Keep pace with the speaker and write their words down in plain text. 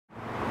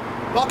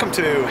Welcome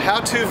to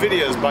How-To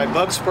Videos by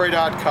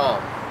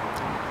Bugspray.com.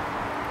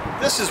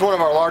 This is one of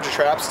our larger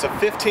traps. It's a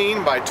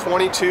 15 by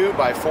 22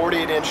 by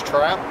 48 inch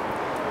trap.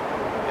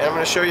 And I'm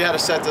going to show you how to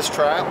set this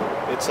trap.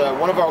 It's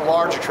one of our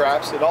larger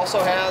traps. It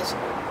also has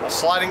a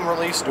sliding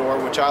release door,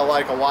 which I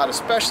like a lot,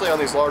 especially on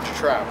these larger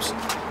traps.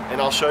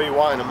 And I'll show you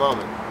why in a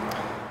moment.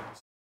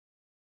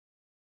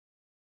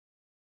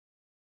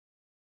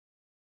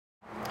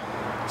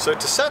 So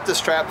to set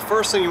this trap, the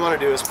first thing you want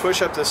to do is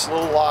push up this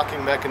little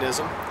locking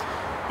mechanism.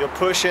 You'll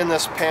push in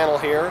this panel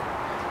here,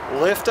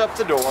 lift up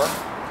the door,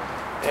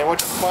 and what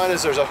you'll find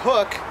is there's a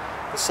hook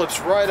that slips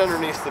right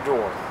underneath the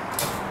door.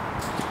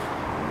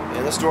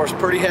 And this door is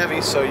pretty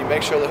heavy, so you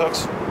make sure the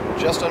hook's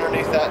just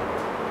underneath that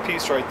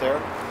piece right there.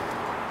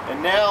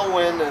 And now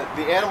when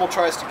the animal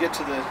tries to get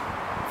to the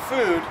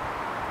food,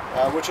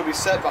 which will be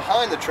set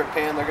behind the trip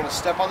pan, they're going to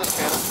step on this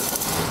panel,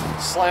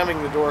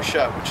 slamming the door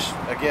shut,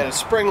 which again is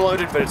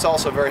spring-loaded, but it's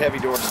also a very heavy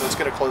door, so it's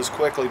going to close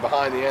quickly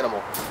behind the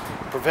animal,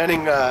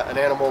 preventing an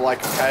animal like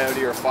a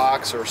coyote or a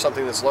fox or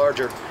something that's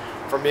larger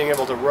from being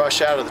able to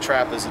rush out of the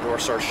trap as the door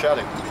starts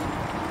shutting.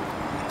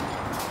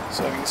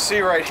 So you can see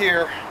right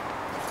here,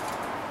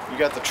 you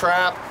got the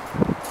trap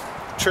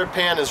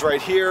pan is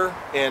right here,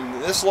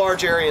 and this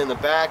large area in the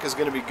back is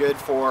going to be good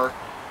for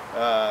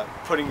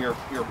putting your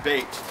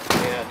bait.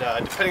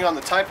 And depending on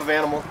the type of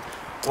animal,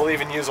 we'll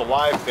even use a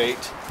live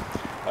bait.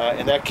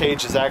 And that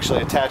cage is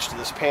actually attached to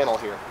this panel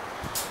here.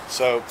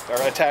 So, or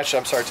attached,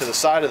 I'm sorry, to the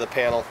side of the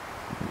panel,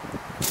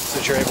 so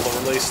that you're able to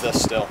release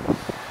this still.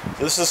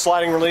 This is a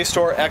sliding release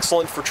door,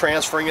 excellent for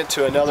transferring it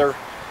to another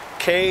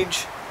cage.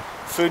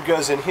 Food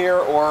goes in here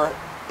or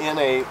in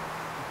a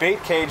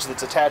bait cage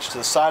that's attached to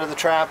the side of the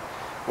trap,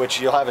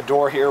 which you'll have a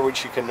door here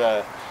which you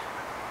can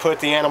put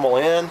the animal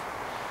in.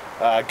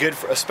 Good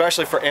for,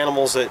 especially for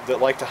animals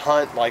that like to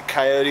hunt, like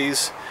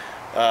coyotes,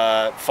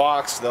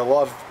 fox. They'll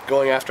love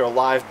going after a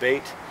live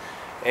bait.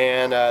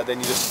 And then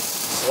you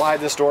just slide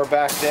this door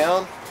back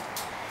down,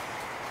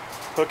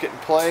 hook it in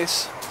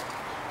place.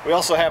 We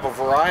also have a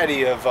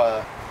variety of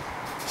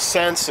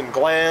scents and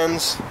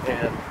glands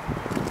and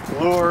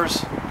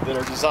lures that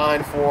are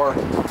designed for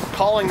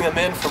calling them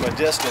in from a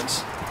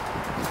distance.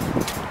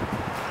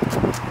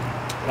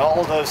 And all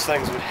of those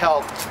things would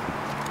help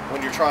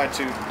when you're trying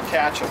to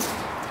catch them.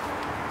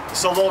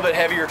 It's a little bit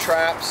heavier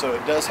trap, so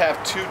it does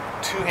have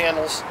two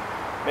handles.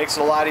 Makes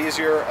it a lot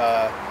easier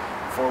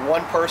for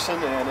one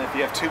person, and if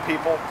you have two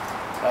people,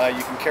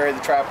 you can carry the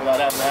trap without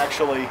having to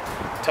actually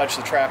touch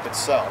the trap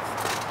itself.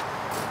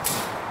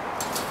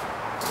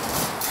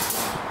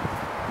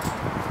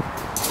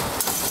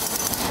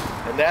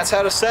 And that's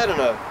how to set in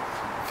a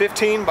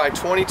 15 by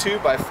 22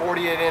 by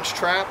 48 inch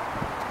trap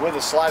with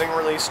a sliding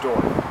release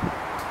door.